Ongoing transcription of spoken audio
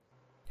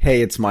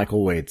Hey, it's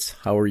Michael Waits.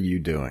 How are you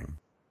doing?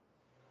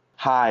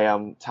 Hi,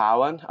 I'm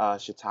Tawan,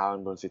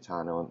 Tawan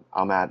Boonsitanon.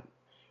 I'm at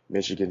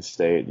Michigan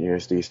State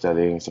University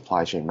studying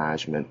supply chain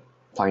management,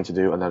 planning to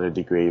do another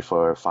degree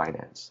for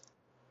finance.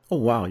 Oh,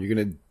 wow, you're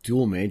going to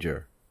dual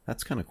major.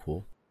 That's kind of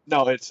cool.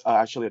 No, it's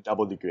actually a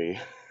double degree.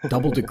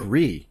 Double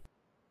degree.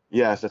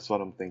 Yes, that's what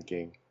I'm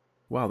thinking.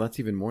 Wow, that's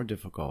even more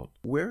difficult.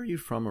 Where are you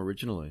from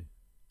originally?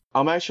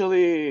 I'm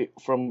actually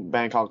from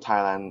Bangkok,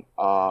 Thailand.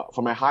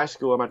 For my high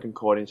school, I'm at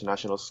Concordia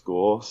International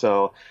School.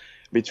 So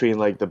between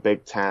like the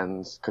Big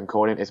Tens,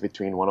 Concordia is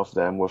between one of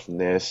them with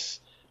NIS,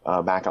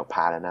 Bangkok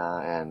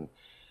Patana, and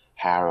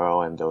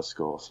Harrow and those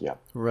schools. Yeah.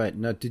 Right.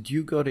 Now, did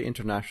you go to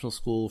international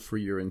school for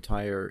your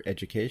entire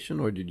education,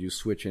 or did you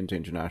switch into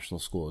international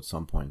school at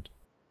some point?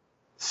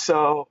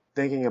 So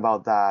thinking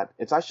about that,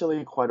 it's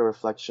actually quite a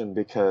reflection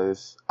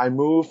because I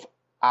moved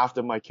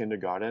after my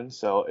kindergarten,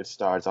 so it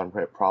starts on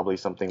probably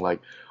something like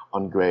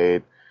on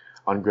grade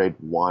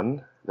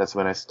one. That's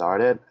when I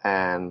started,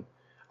 and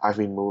I've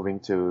been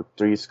moving to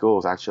three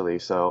schools actually.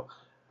 So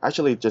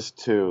actually just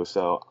two.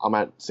 So I'm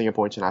at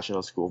Singapore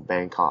International School,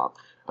 Bangkok,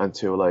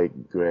 until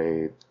like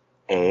grade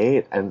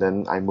eight, and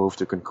then I moved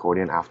to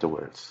Concordian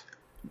afterwards.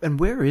 And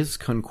where is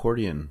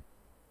Concordian?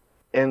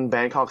 In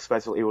Bangkok,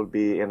 especially, it would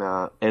be in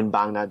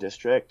Bang Na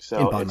district. In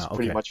So Bang it's Na,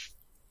 pretty okay. much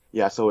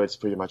yeah. So it's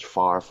pretty much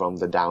far from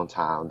the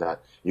downtown that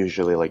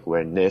usually like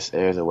where NIS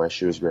is or where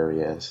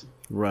Shrewsbury is.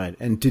 Right.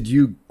 And did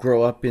you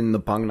grow up in the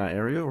Bang Na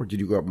area, or did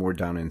you grow up more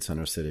down in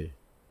Center City?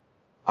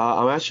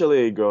 I'm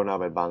actually grown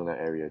up in Bang Na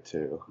area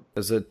too.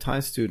 As a Thai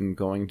student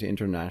going to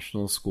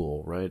international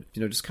school, right?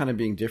 Just kind of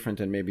being different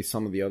than maybe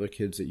some of the other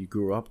kids that you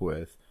grew up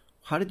with.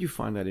 How did you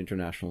find that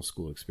international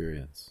school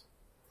experience?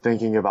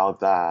 Thinking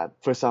about that,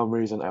 for some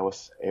reason, I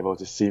was able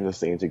to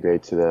seamlessly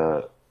integrate to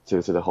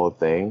the whole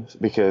thing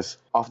because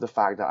of the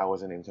fact that I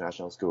was in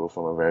international school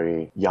from a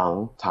very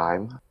young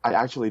time. I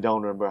actually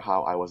don't remember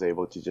how I was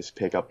able to just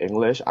pick up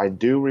English. I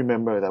do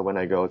remember that when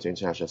I go to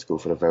international school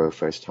for the very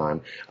first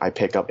time, I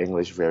pick up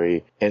English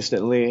very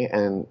instantly.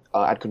 And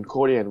at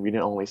Concordian, we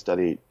didn't only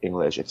study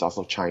English, it's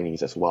also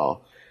Chinese as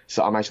well.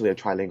 So I'm actually a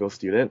trilingual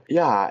student.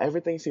 Yeah,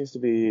 everything seems to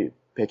be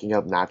picking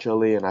up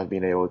naturally, and I've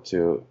been able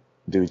to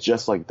do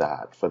just like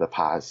that for the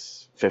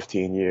past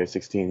 15 years,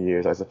 16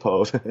 years, I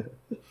suppose.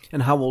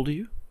 And how old are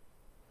you?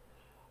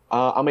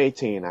 I'm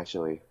 18,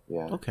 actually.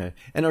 Yeah. Okay.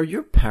 And are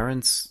your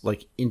parents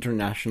like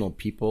international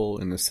people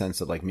in the sense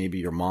that like maybe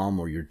your mom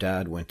or your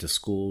dad went to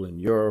school in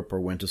Europe or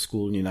went to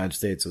school in the United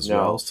States as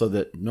well? No, So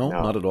that, no,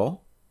 not no, at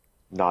all?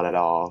 not at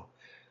all.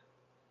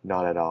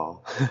 Not at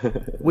all.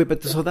 Wait,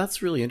 but so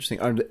that's really interesting.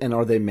 And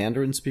are they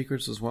Mandarin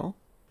speakers as well?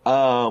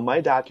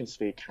 My dad can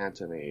speak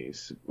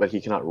Cantonese, but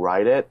he cannot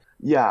write it.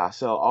 Yeah,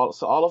 so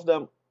all of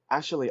them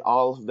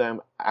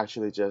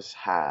actually just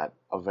had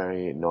a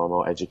very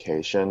normal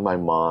education. My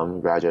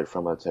mom graduated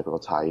from a typical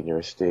Thai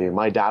university.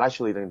 My dad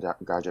actually didn't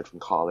graduate from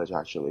college,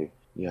 actually.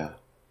 Yeah.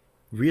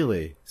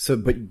 Really? So,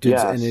 but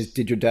Yes.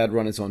 did your dad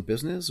run his own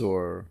business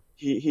or?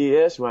 He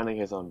is running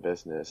his own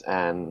business,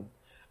 and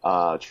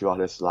throughout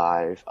his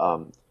life,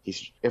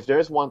 he's if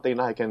there's one thing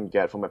that I can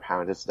get from my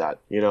parents, it's that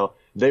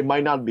they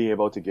might not be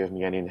able to give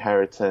me any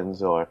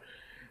inheritance or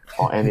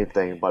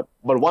anything, but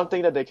one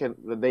thing that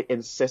they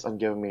insist on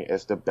giving me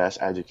is the best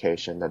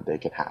education that they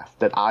can have,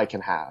 that I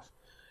can have,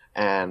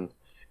 and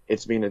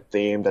it's been a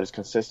theme that is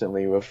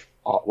consistently with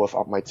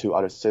my two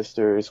other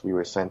sisters. We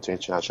were sent to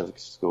international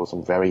schools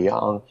from very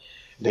young.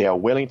 They are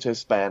willing to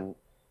send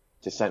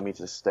me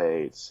to the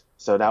States.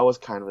 So that was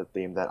kind of the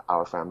theme that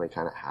our family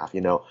kind of have.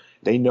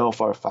 They know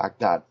for a fact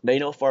that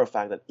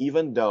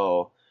even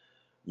though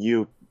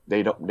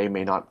they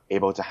may not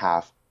able to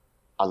have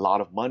a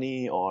lot of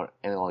money or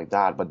anything like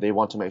that, but they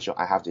want to make sure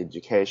I have the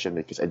education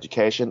because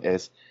education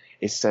is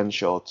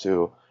essential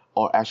to,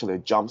 or actually a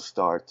jump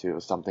start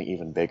to something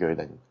even bigger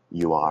than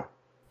you are.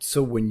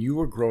 So when you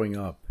were growing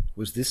up,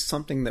 was this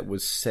something that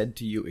was said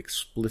to you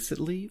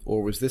explicitly,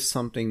 or was this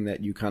something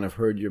that you kind of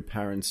heard your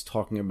parents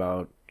talking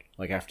about,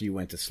 like after you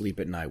went to sleep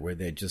at night, where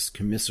they just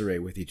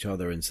commiserate with each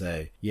other and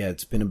say, yeah,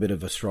 it's been a bit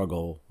of a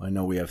struggle. I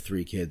know we have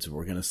three kids.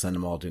 We're going to send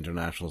them all to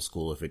international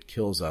school if it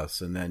kills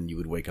us. And then you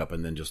would wake up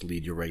and then just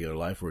lead your regular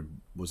life. Or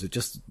was it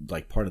just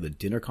like part of the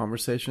dinner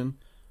conversation?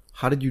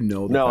 How did you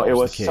know that No, that it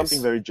was the was something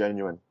case? very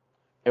genuine.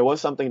 It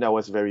was something that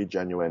was very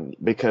genuine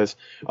because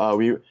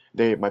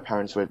my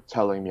parents were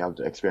telling me of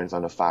the experience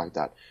on the fact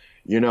that,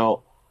 you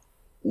know,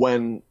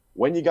 when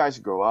you guys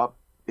grow up,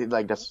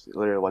 that's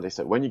literally what they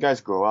said. When you guys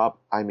grow up,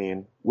 I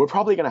mean, we're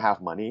probably gonna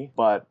have money,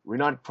 but we're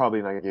not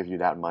probably not gonna give you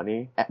that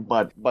money.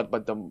 But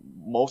the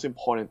most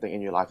important thing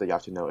in your life that you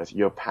have to know is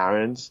your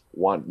parents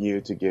want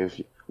you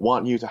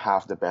to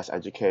have the best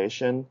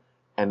education,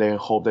 and they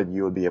hope that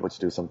you will be able to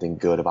do something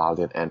good about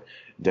it and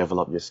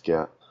develop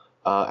your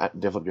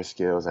develop your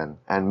skills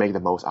and make the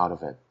most out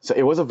of it. So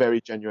it was a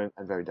very genuine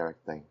and very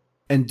direct thing.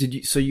 And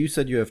so you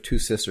said you have two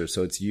sisters,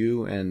 so it's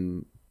you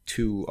and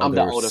two I'm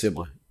the other oldest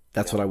siblings. one.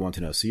 That's Yeah. what I want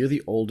to know. So you're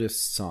the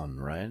oldest son,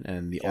 right?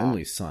 And the Yeah.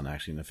 only son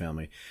actually in the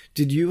family.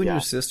 Did you and your Yeah.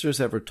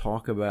 sisters ever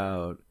talk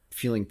about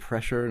feeling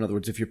pressure? In other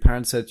words, if your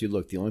parents said to you,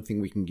 look, the only thing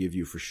we can give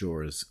you for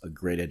sure is a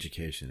great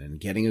education, and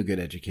getting a good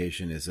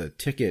education is a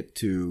ticket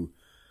to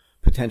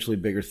potentially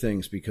bigger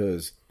things,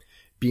 because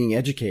being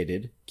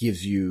educated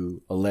gives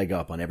you a leg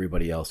up on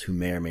everybody else who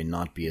may or may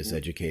not be as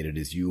educated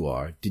as you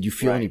are. Did you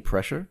feel any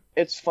pressure?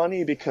 It's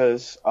funny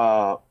because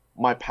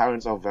my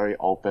parents are very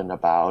open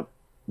about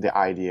the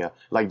idea.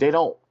 Like they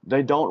don't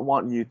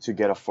want you to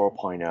get a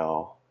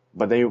 4.0,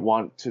 but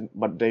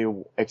they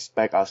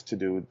expect us to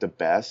do the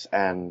best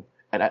and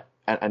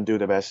do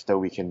the best that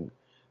we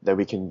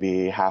can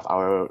be, have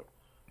our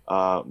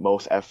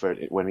most effort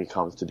when it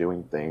comes to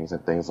doing things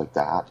and things like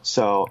that.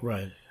 So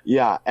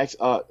yeah,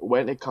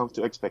 when it comes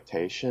to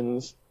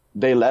expectations,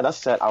 they let us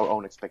set our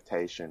own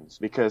expectations,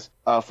 because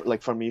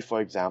for me,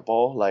 for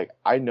example, like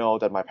I know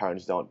that my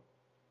parents don't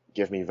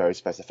give me very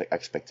specific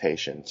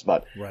expectations,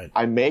 but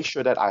I make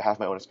sure that I have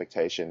my own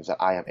expectations that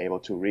I am able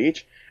to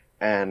reach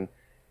and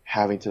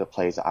having to the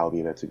place that I'll be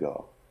able to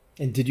go.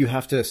 And did you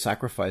have to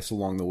sacrifice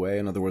along the way?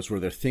 In other words, were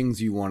there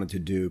things you wanted to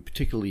do,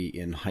 particularly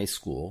in high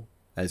school,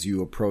 as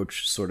you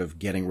approached sort of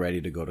getting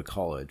ready to go to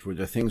college? Were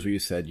there things where you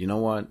said, you know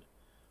what,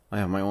 I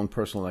have my own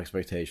personal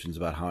expectations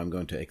about how I'm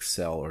going to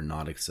excel or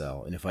not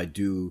excel, and if I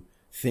do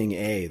thing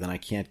A, then I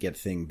can't get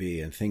thing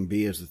B, and thing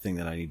B is the thing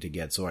that I need to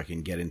get so I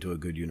can get into a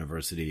good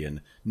university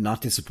and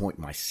not disappoint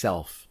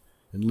myself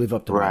and live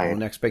up to my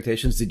own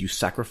expectations? Did you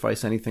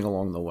sacrifice anything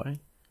along the way?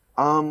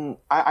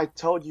 I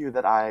told you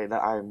that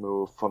I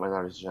moved from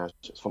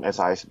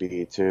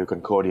SISB to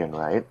Concordian,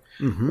 right?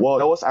 Mm-hmm. Well,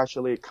 that was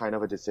actually kind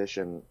of a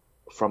decision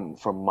from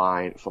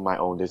my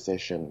own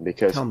decision,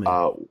 because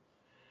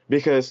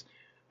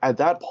at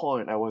that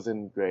point I was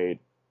in grade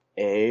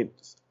 8,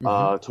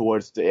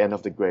 towards the end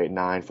of the grade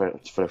 9 for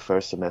the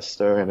first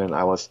semester, and then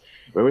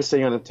we were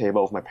sitting on the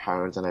table with my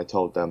parents, and I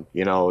told them,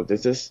 you know,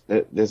 this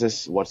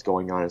is what's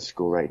going on in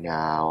school right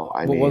now.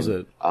 What was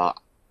it?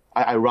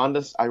 I run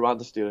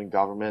the student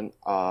government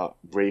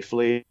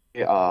briefly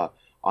at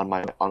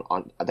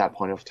that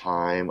point of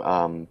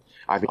time.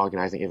 I've been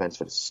organizing events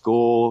for the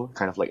school,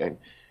 kind of like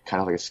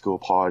a school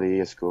party,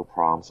 a school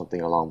prom, something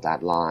along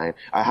that line.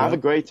 I have a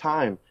great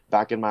time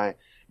back in my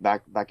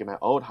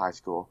old high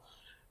school,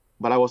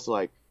 but I was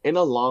like, in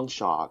a long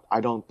shot,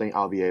 I don't think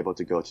I'll be able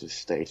to go to the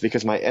States,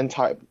 because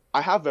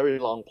I have very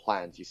long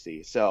plans, you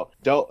see. So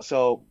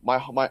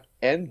my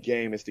end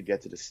game is to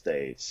get to the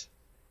States,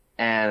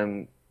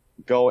 and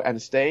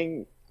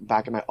staying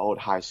back in my old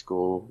high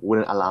school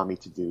wouldn't allow me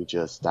to do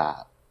just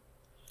that.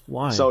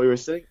 Why? So we were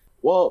saying,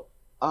 well,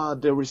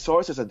 the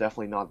resources are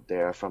definitely not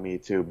there for me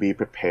to be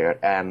prepared,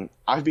 and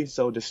I've been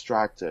so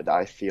distracted that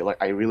I feel like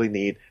I really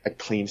need a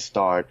clean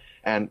start,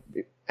 and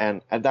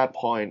at that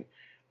point,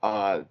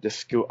 the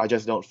school, I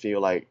just don't feel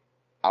like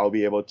I'll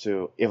be able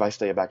to, if I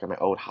stay back in my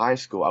old high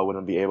school, I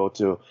wouldn't be able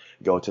to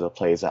go to the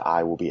place that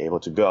I will be able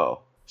to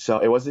go. So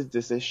it was this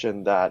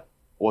decision that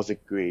was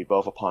agreed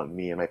both upon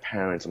me and my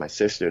parents and my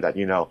sister, that,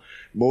 you know,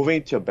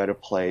 moving to a better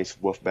place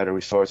with better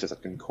resources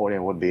at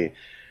Concordian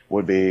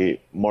would be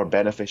more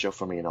beneficial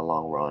for me in the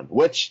long run,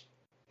 which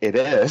it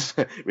is,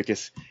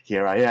 because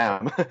here I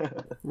am.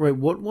 Right.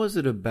 What was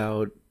it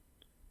about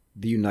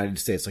the United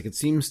States? Like, it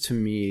seems to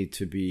me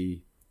to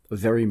be a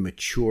very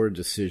mature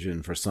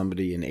decision for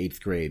somebody in 8th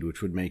grade,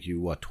 which would make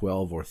you,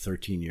 12 or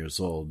 13 years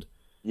old,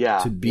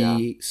 to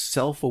be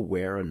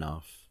self-aware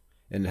enough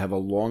and have a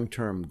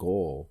long-term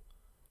goal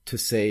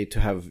to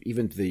have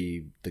even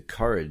the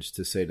courage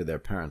to say to their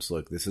parents,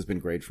 look, this has been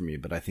great for me,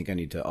 but I think I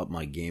need to up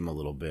my game a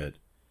little bit,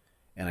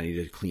 and I need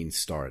a clean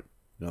start.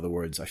 In other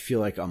words, I feel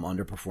like I'm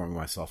underperforming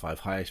myself. I have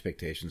high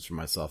expectations for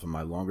myself, and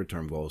my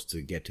longer-term goal is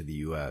to get to the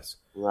U.S.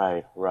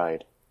 Right.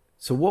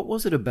 So what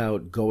was it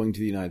about going to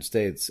the United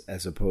States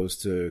as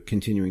opposed to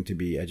continuing to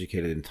be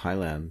educated in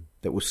Thailand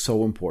that was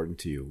so important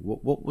to you?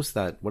 What was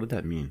that? What did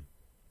that mean?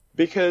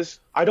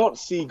 Because I don't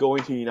see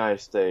going to the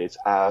United States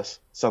as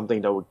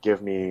something that would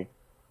give me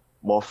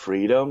more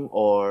freedom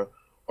or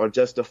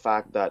just the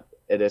fact that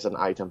it is an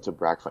item to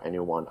brag for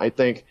anyone. I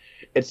think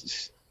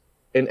it's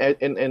in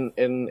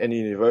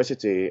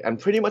university, and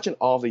pretty much in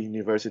all the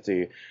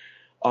university,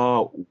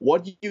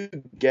 what you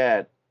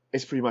get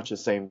is pretty much the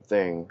same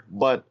thing.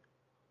 But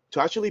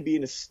to actually be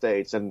in the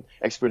States and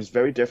experience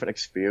very different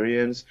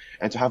experience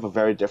and to have a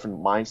very different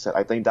mindset,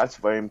 I think that's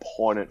very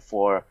important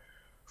for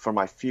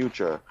my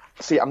future.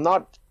 See,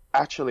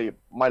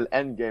 my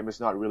end game is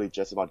not really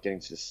just about getting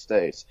to the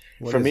States.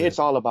 For me, it's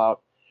all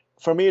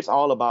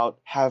about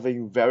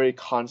having very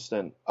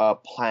constant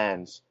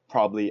plans,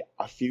 probably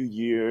a few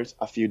years,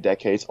 a few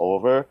decades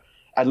over,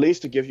 at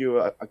least to give you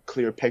a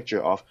clear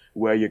picture of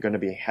where you're going to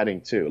be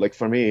heading to. Like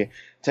for me,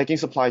 taking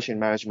supply chain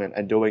management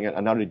and doing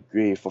another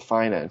degree for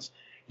finance,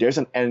 there's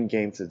an end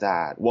game to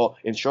that. Well,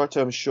 in short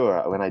term,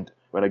 sure, when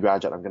I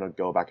graduate, I'm going to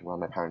go back and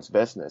run my parents'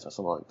 business or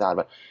something like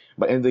that.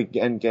 But in the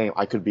end game,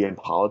 I could be in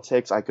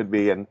politics. I could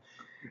be in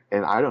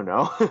I don't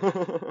know.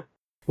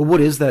 Well,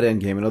 what is that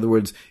end game? In other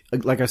words,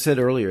 like I said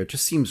earlier, it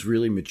just seems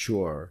really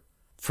mature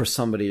for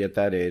somebody at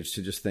that age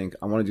to just think,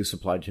 I want to do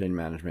supply chain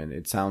management.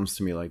 It sounds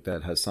to me like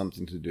that has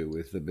something to do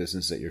with the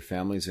business that your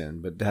family's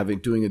in, but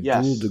doing a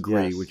dual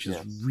degree, which is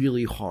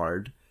really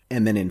hard,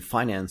 and then in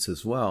finance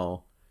as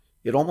well,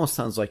 it almost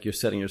sounds like you're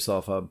setting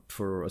yourself up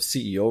for a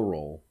CEO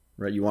role,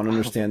 right? You want to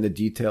understand the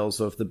details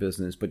of the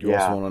business, but you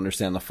also want to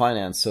understand the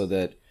finance so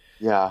that,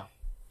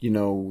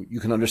 you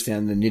can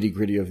understand the nitty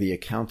gritty of the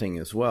accounting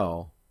as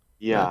well.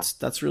 Yeah.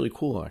 That's really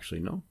cool,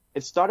 actually, no?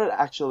 It started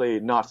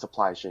actually not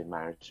supply chain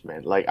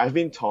management. Like, I've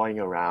been toying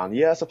around.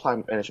 Yeah, supply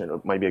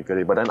management might be a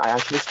goodie, but then I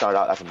actually started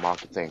out as a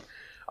marketing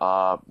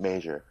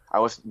major.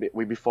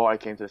 Before I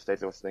came to the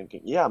States, I was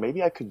thinking, yeah,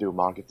 maybe I could do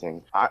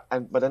marketing.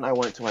 But then I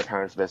went to my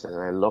parents' business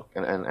and I looked,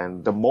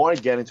 and the more I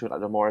get into it,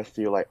 the more I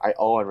feel like I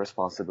owe a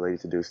responsibility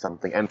to do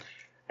something.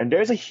 And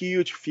there's a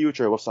huge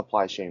future with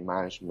supply chain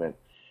management.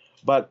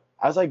 But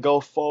as I go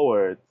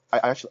forward,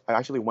 I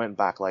actually went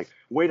back like,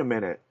 wait a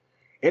minute.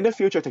 In the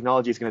future,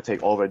 technology is going to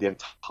take over the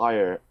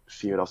entire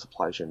field of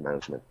supply chain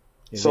management.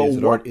 It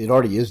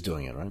already is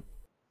doing it, right?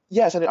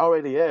 Yes, and it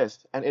already is.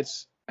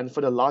 And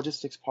for the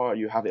logistics part,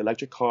 you have the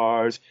electric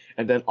cars,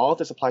 and then all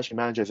the supply chain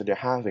managers that they're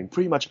having,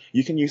 pretty much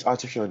you can use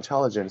artificial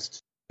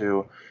intelligence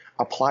to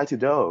apply to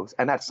those.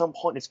 And at some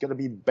point, it's going to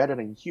be better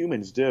than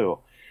humans do.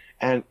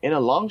 And in a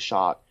long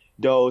shot,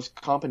 those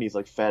companies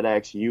like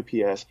FedEx,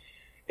 UPS,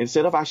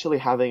 instead of actually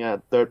having a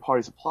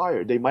third-party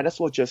supplier, they might as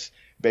well just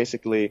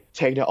basically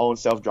take their own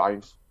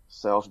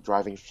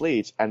self-driving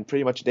fleets, and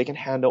pretty much they can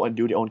handle and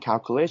do their own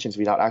calculations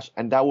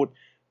and that would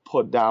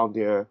put down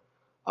their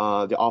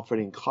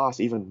operating costs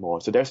even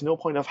more. So there's no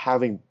point of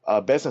having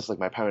a business like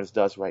my parents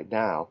does right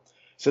now.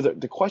 So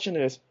the question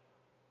is,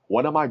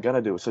 what am I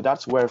gonna do? So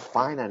that's where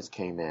finance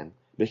came in,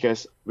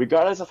 because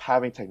regardless of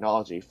having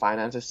technology,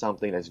 finance is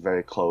something that's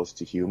very close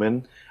to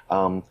human.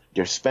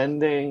 Their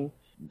spending,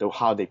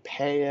 how they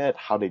pay it,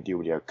 how they deal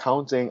with their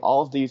accounting,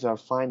 all of these are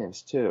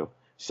finance too.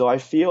 So I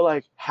feel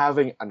like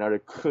having another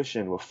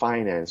cushion with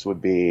finance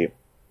would be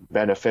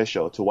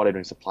beneficial to what I do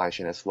in supply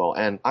chain as well.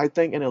 And I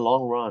think in the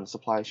long run,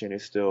 supply chain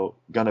is still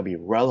going to be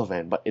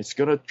relevant, but it's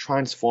going to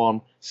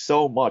transform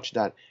so much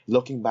that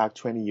looking back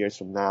 20 years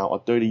from now or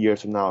 30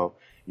 years from now,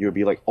 you'll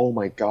be like, oh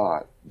my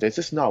God, this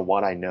is not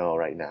what I know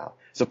right now.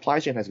 Supply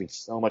chain has been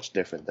so much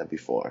different than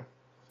before.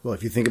 Well,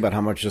 if you think about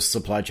how much just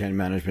supply chain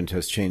management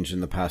has changed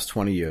in the past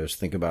 20 years,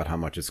 think about how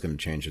much it's going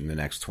to change in the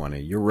next 20.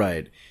 You're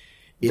right.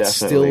 It's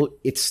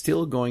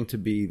still going to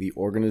be the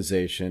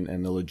organization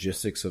and the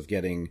logistics of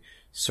getting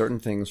certain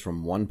things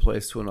from one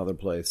place to another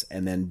place,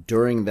 and then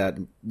during that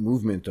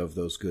movement of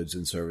those goods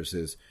and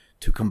services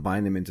to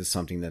combine them into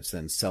something that's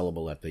then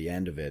sellable at the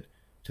end of it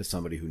to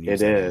somebody who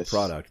needs that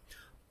product.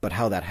 But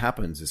how that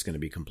happens is going to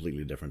be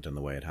completely different than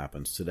the way it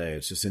happens today.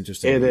 It's just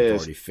interesting that you've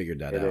already figured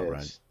that out,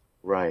 right?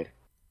 Right.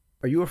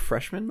 Are you a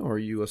freshman or are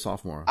you a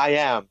sophomore? I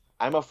am.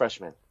 I'm a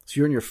freshman. So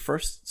you're in your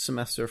first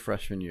semester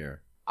freshman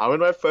year. I'm in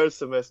my first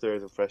semester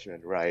as a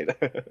freshman, right.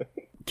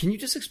 Can you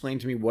just explain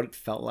to me what it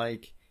felt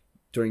like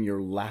during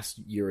your last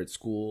year at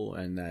school,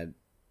 and that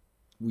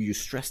were you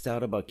stressed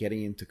out about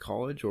getting into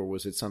college, or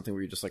was it something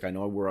where you're just like, I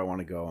know where I want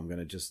to go, I'm going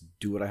to just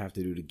do what I have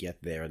to do to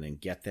get there and then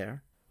get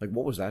there? Like,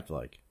 what was that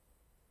like?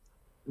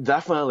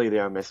 Definitely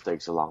there are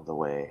mistakes along the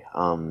way.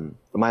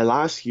 My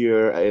last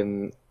year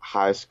in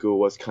high school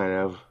was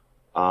kind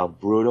of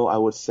brutal, I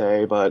would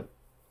say, but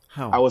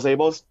how?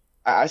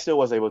 I still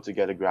was able to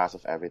get a grasp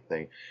of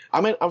everything.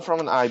 I'm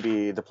from an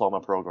IB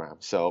diploma program,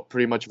 so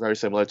pretty much very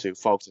similar to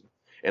folks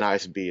in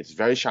ISB. It's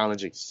very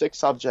challenging. 6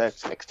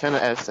 subjects,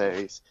 external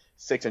essays,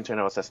 6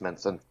 internal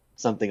assessments, and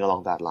something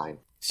along that line.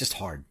 It's just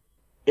hard.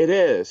 It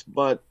is,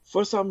 but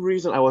for some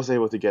reason I was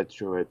able to get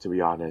through it, to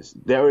be honest.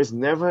 There is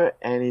never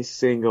any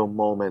single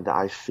moment that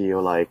I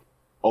feel like,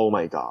 oh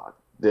my God,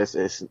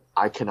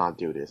 I cannot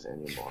do this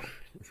anymore.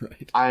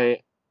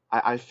 Right.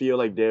 I feel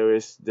like there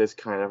is this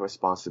kind of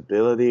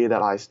responsibility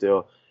that I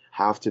still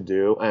have to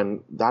do,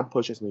 and that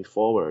pushes me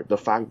forward. The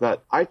fact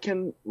that I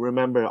can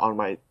remember on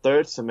my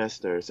 3rd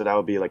semester, so that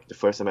would be like the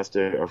first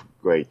semester of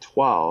grade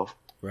 12.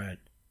 Right.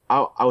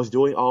 I was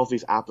doing all of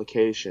these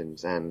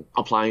applications and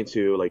applying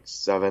to like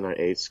 7 or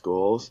 8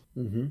 schools.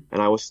 Mm-hmm.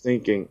 And I was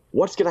thinking,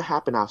 what's going to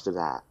happen after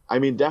that? I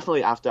mean,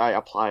 definitely after I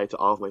applied to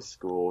all of my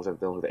schools and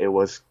things like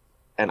that,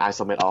 and I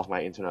submit all of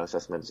my internal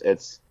assessments,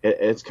 it's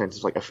kind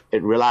of like,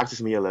 it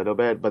relaxes me a little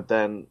bit, but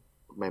then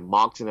my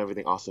marks and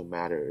everything also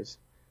matters.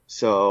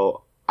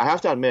 So I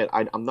have to admit,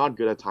 I'm not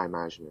good at time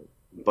management,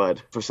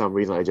 but for some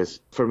reason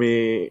for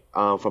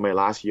my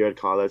last year at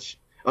college,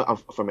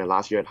 from my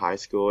last year at high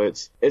school,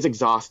 it's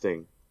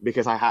exhausting.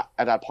 Because at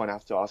that point I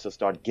have to also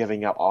start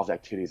giving up all the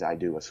activities I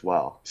do as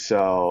well.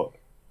 So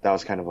that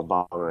was kind of a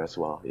bummer as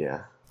well,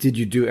 yeah. Did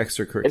you do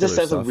extracurricular it's a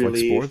sense stuff of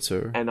relief, like sports?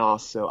 Or? And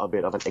also a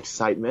bit of an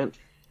excitement.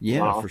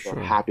 Yeah, for sure.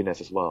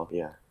 Happiness as well,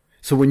 yeah.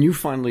 So when you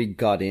finally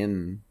got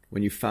in,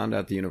 when you found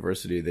out the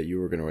university that you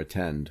were going to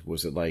attend,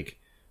 was it like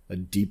a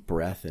deep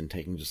breath and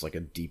taking just like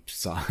a deep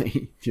sigh?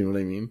 Do you know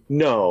what I mean?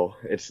 No,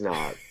 it's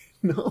not.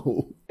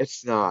 No.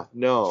 It's not,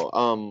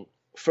 no.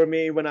 For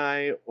me, when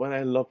I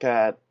look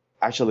at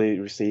actually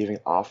receiving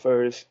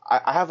offers,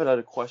 I have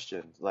another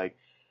question. Like,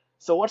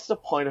 So what's the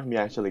point of me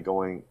actually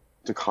going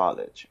to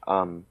college?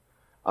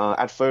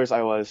 At first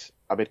I was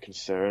a bit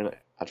concerned.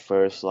 At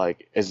first,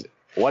 like,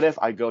 what if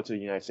I go to the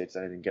United States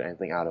and I didn't get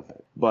anything out of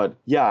it? But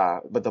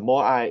yeah, but the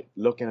more I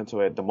look into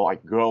it, the more I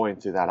grow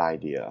into that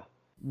idea.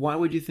 Why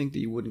would you think that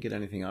you wouldn't get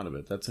anything out of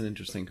it? That's an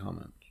interesting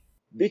comment.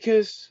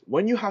 Because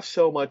when you have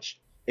so much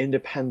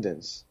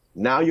independence,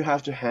 now you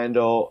have to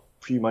handle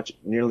pretty much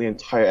nearly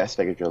entire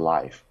aspect of your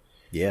life.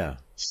 Yeah.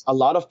 A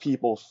lot of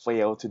people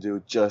fail to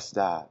do just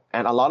that.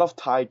 And a lot of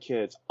Thai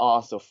kids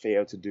also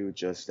fail to do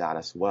just that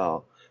as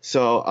well.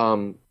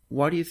 So,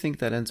 why do you think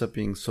that ends up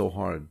being so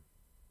hard?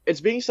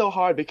 It's being so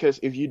hard because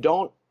if you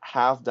don't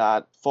have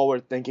that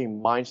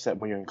forward-thinking mindset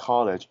when you're in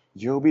college,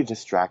 you'll be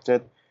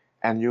distracted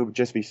and you'll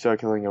just be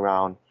circling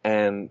around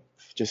and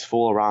just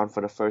fool around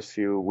for the first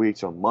few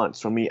weeks or months.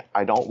 For me,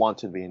 I don't want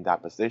to be in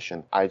that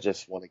position. I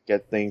just want to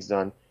get things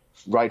done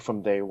right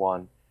from day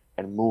one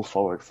and move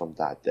forward from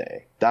that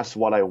day. That's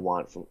what I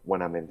want from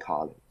when I'm in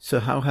college. So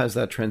how has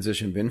that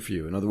transition been for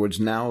you? In other words,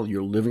 now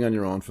you're living on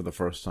your own for the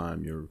first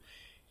time. You're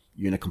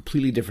in a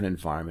completely different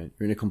environment.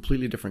 You're in a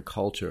completely different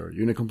culture.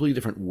 You're in a completely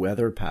different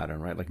weather pattern,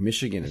 right? Like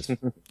Michigan is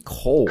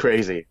cold.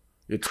 Crazy.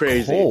 It's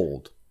crazy.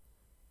 Cold.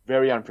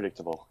 Very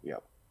unpredictable.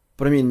 Yep.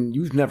 But I mean,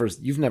 you've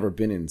never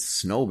been in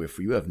snow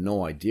before. You have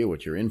no idea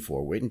what you're in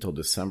for. Wait until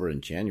December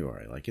and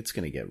January. Like, it's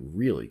going to get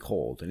really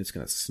cold and it's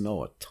going to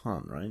snow a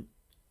ton, right?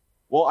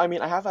 Well, I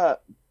mean, I have a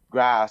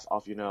grasp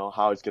of,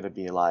 how it's going to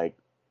be like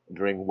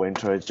during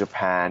winter in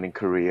Japan and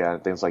Korea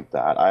and things like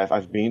that.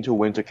 I've been to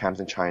winter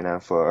camps in China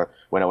for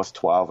when I was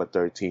 12 or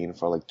 13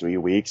 for like 3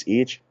 weeks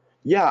each.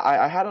 Yeah,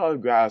 I had a lot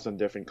of grasp on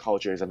different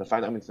cultures, and the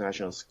fact that I'm in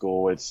international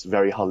school, it's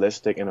very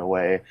holistic in a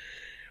way.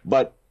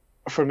 But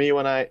for me,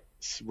 when I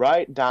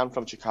ride down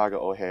from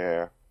Chicago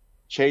O'Hare,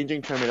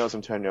 changing terminals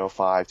from Terminal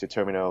 5 to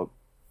Terminal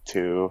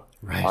 2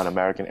 on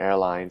American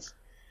Airlines,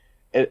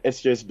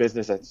 it's just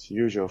business as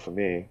usual for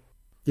me.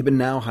 Yeah, but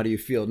now how do you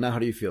feel?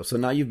 So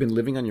now you've been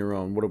living on your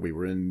own. What are we?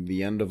 We're in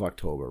the end of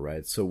October,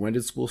 right? So when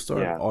did school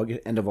start? Yeah.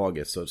 End of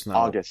August. So it's now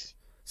August.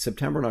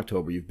 September and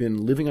October. You've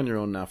been living on your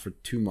own now for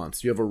 2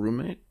 months. Do you have a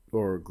roommate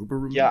or a group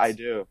of roommates? Yeah, I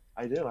do.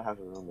 I have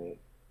a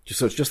roommate.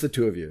 So it's just the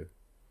two of you?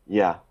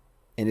 Yeah.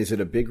 And is it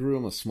a big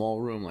room, a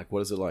small room? Like, what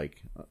is it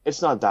like?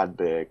 It's not that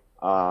big.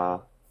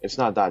 It's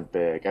not that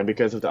big. And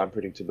because of the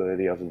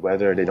unpredictability of the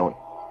weather, they don't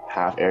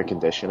have air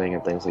conditioning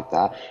and things like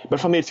that. But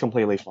for me, it's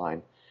completely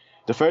fine.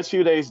 The first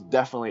few days,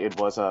 definitely, it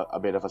was a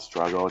bit of a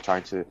struggle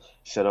trying to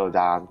settle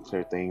down,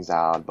 clear things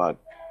out. But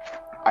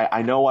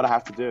I know what I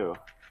have to do.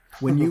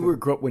 When you were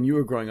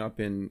growing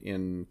up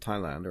in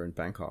Thailand or in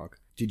Bangkok,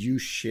 did you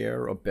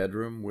share a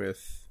bedroom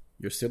with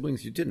your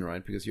siblings? You didn't,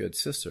 right? Because you had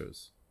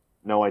sisters.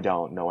 No, I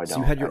don't. So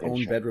you had your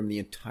own bedroom the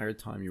entire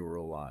time you were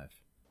alive?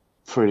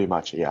 Pretty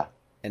much, yeah.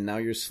 And now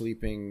you're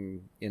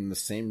sleeping in the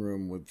same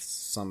room with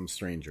some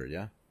stranger,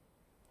 yeah?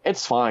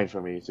 It's fine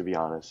for me, to be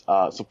honest.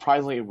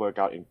 Surprisingly, it worked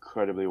out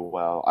incredibly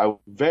well. I'm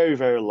very,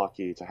 very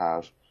lucky to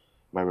have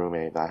my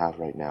roommate that I have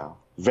right now.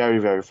 Very,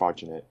 very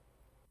fortunate.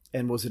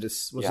 And was it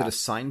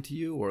assigned to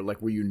you, or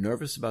like were you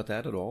nervous about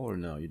that at all, or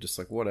no? You're just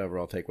like, whatever,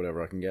 I'll take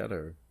whatever I can get,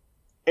 or?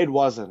 It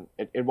wasn't.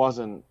 It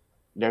wasn't.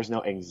 There's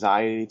no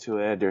anxiety to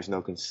it. There's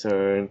no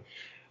concern.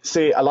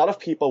 See, a lot of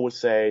people would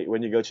say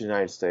when you go to the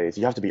United States,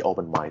 you have to be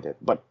open-minded.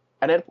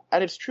 And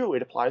it's true.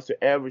 It applies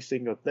to every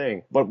single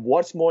thing. But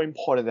what's more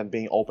important than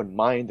being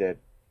open-minded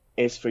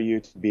is for you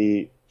to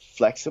be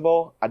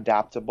flexible,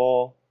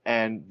 adaptable,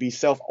 and be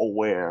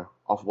self-aware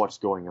of what's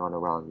going on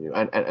around you,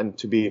 and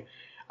to be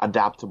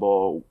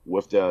adaptable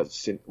with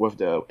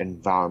the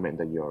environment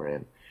that you're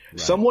in. Right.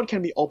 Someone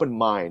can be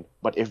open-minded,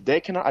 but if they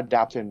cannot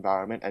adapt to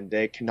environment and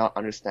they cannot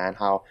understand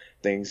how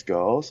things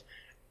goes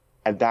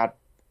at that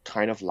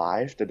kind of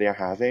life that they're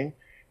having,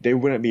 they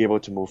wouldn't be able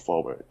to move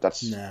forward.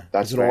 That's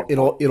it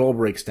all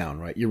breaks down,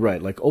 right? You're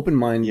right. Like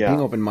being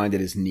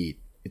open-minded is neat.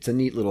 It's a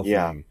neat little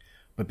thing.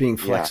 But being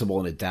flexible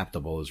and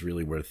adaptable is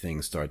really where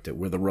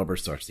where the rubber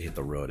starts to hit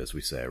the road, as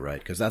we say, right?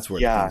 Because that's where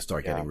things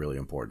start getting really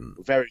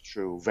important. Very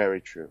true,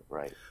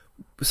 right.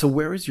 So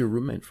where is your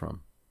roommate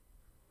from?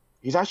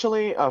 He's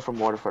actually from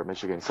Waterford,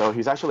 Michigan. So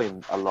he's actually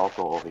a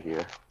local over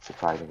here,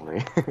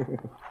 surprisingly.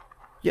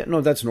 Yeah,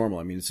 no, that's normal.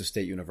 I mean, it's a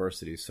state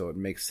university, so it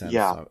makes sense.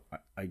 Yeah.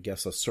 I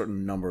guess a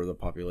certain number of the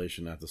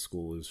population at the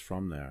school is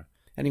from there.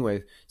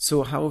 Anyway,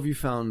 so how have you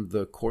found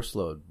the course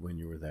load when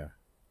you were there?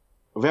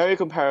 Very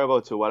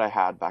comparable to what I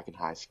had back in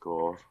high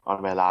school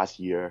on my last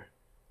year.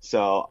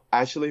 So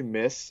I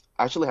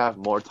actually have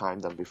more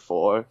time than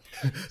before.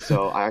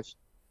 So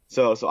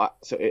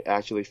it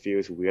actually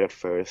feels weird at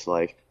first,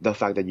 like the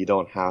fact that you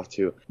don't have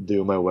to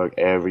do my work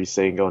every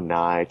single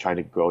night, trying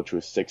to go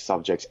through 6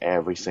 subjects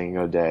every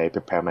single day,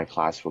 prepare my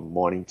class from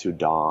morning to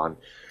dawn.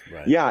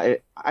 Right. Yeah,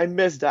 I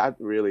miss that,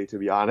 really, to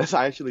be honest.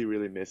 I actually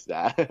really miss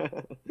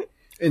that.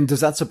 And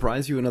does that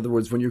surprise you? In other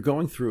words, when you're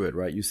going through it,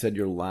 right, you said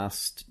your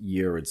last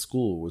year at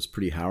school was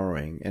pretty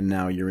harrowing, and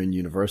now you're in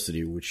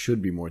university, which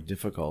should be more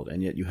difficult,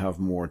 and yet you have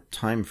more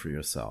time for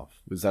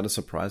yourself. Was that a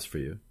surprise for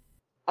you?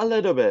 A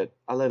little bit,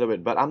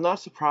 but I'm not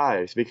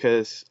surprised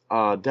because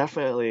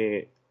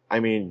definitely, I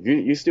mean,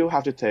 you still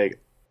have to take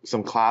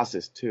some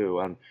classes too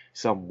and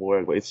some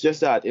work. But it's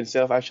just that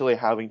instead of actually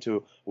having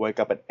to wake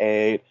up at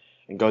 8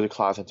 and go to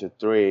class until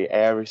 3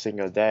 every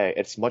single day,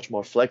 it's much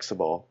more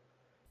flexible.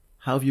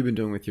 How have you been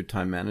doing with your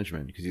time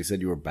management? Because you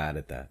said you were bad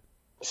at that.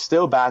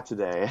 Still bad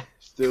today.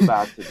 Still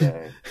bad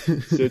today.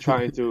 Still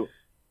trying to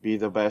be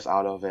the best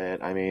out of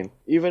it. I mean,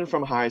 even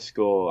from high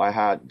school, I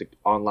had the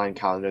online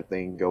calendar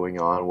thing going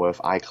on with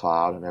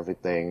iCloud and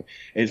everything.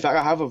 In fact,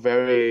 I have a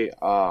very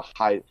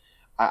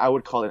I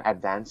would call it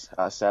advanced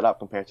setup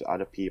compared to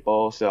other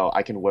people. So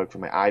I can work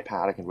from my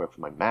iPad, I can work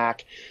from my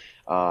Mac.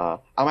 I'm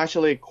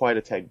actually quite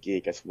a tech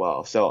geek as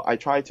well. So I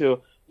try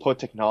to put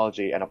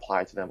technology and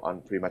apply to them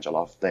on pretty much a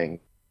lot of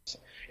things.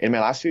 In my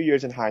last few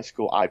years in high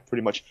school, I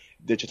pretty much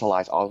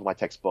digitalized all of my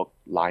textbook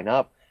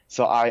lineup.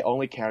 So I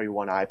only carry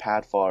one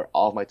iPad for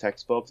all of my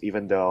textbooks,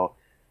 even though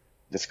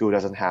the school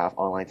doesn't have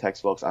online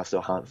textbooks. I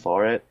still hunt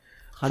for it.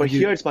 For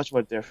here, it's much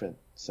more different.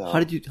 So how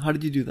did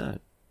you do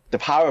that? The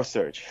power of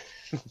search.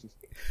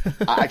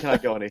 I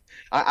cannot go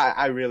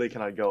I really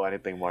cannot go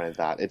anything more than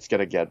that. It's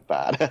gonna get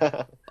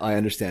bad. I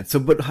understand. So,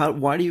 but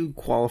why do you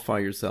qualify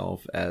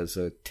yourself as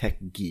a tech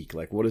geek?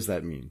 Like, what does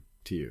that mean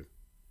to you?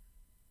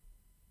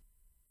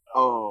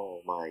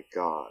 Oh my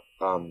God.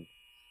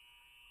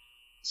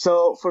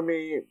 So for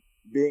me,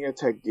 being a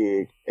tech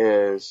geek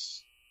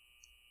is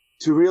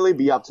to really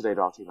be up to date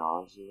on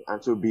technology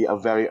and to be a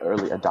very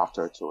early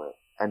adopter to it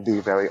and be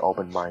very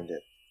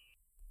open-minded.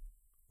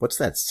 What's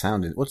that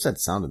sound in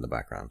the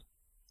background?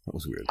 That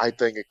was weird. I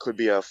think it could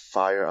be a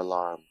fire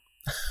alarm.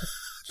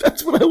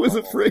 That's what I was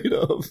afraid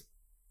of.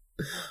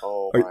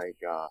 Oh my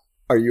God.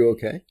 Are you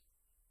okay?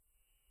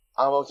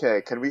 I'm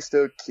okay. Can we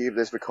still keep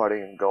this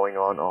recording going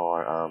on,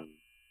 or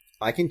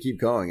I can keep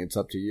going. It's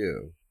up to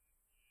you.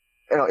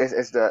 You know,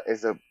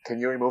 can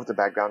you remove the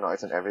background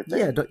noise and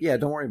everything?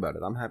 Don't worry about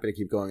it. I'm happy to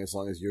keep going as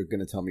long as you're going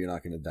to tell me you're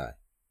not going to die.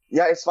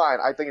 Yeah, it's fine.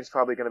 I think it's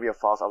probably going to be a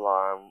false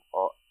alarm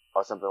or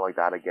something like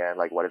that again,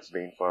 like what it's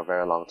been for a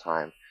very long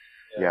time.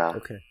 Yeah.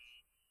 Okay.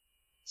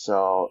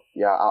 So,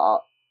 yeah,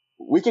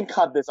 we can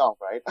cut this off,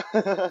 right?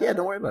 Yeah,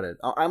 don't worry about it.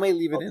 I may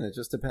leave it in. It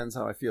just depends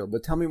how I feel.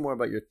 But tell me more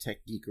about your tech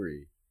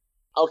geekery.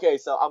 Okay,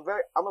 so I'm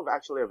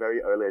actually a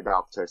very early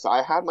adopter. So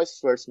I had my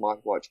first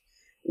smartwatch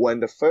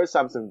when the first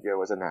Samsung Gear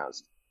was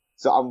announced.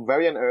 So I'm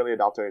very an early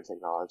adopter in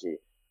technology.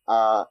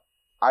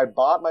 I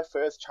bought my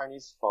first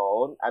Chinese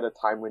phone at a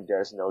time when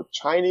there's no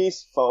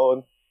Chinese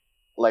phone,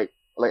 like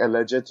a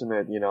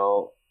legitimate,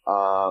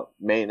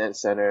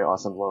 maintenance center or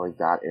something like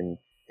that in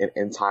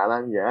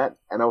Thailand yet.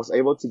 And I was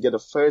able to get the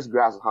first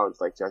grasp of how it's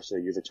like to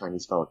actually use a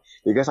Chinese phone.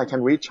 Because I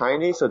can read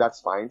Chinese, so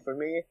that's fine for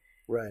me.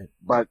 Right.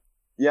 But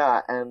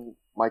yeah, and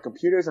my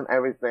computers and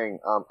everything,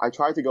 I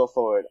try to go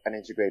forward and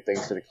integrate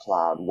things to the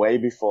cloud way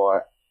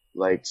before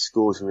like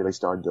schools really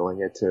start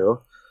doing it too.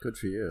 Good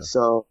for you.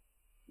 So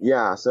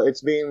yeah, so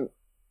it's been,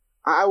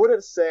 I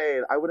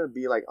wouldn't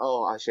be like,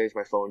 oh, I change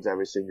my phones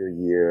every single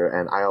year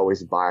and I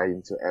always buy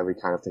into every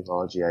kind of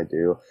technology I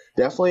do.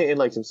 Definitely in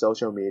like some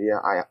social media,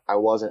 I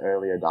was an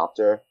early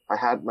adopter. I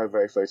had my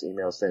very first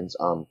email since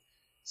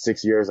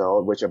 6 years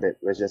old, which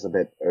is a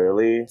bit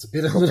early. It's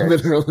a little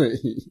bit early.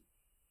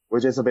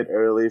 Which is a bit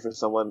early for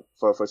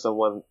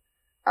someone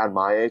at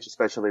my age,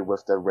 especially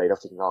with the rate of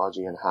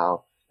technology and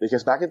how,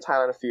 because back in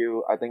Thailand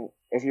I think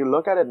if you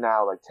look at it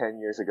now, like 10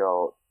 years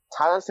ago,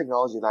 Thailand's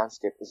technology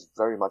landscape is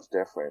very much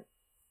different.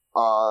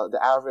 The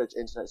average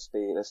internet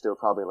speed is still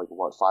probably like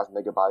 5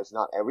 megabytes.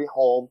 Not every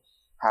home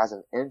has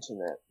an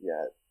internet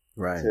yet.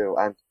 Right. Too.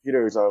 And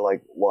computers are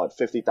like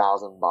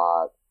 50,000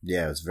 baht.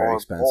 Yeah, it's very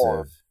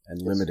expensive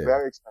and limited. It's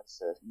very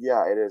expensive.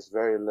 Yeah, it is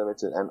very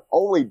limited, and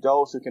only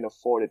those who can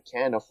afford it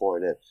can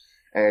afford it.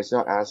 And it's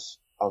not as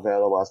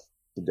available as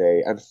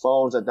today. And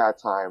phones at that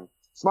time,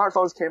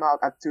 smartphones came out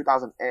at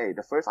 2008.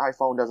 The first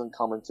iPhone doesn't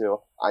come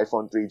until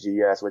iPhone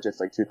 3GS, which is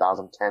like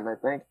 2010, I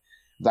think.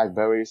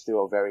 BlackBerry is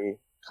still a very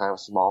kind of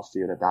small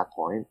field at that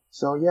point.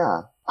 So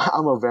yeah, I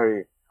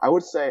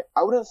wouldn't say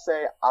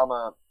I'm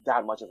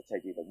that much of a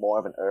techie, but more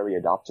of an early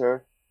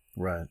adopter.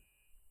 Right.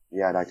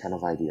 Yeah, that kind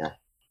of idea.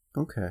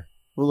 Okay.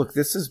 Well, look,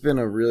 this has been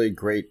a really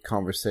great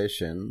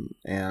conversation,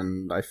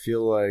 and I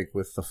feel like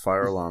with the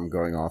fire alarm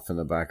going off in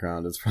the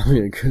background, it's probably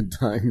a good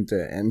time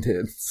to end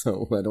it,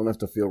 so I don't have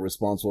to feel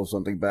responsible if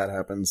something bad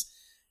happens,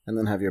 and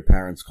then have your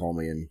parents call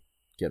me and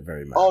get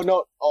very mad. Oh,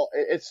 no. Oh,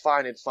 it's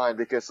fine,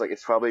 because, like,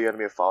 it's probably going to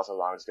be a false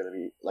alarm. It's going to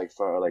be, like,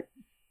 for, like,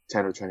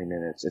 10 or 20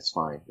 minutes. It's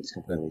fine. It's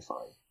completely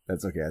fine.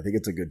 That's okay. I think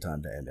it's a good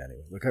time to end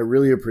anyway. Look, I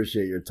really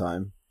appreciate your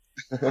time,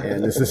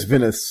 and this has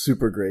been a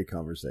super great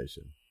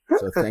conversation.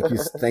 So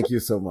thank you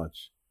so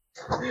much.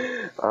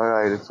 All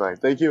right, it's fine.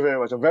 Thank you very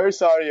much. I'm very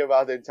sorry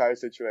about the entire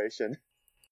situation.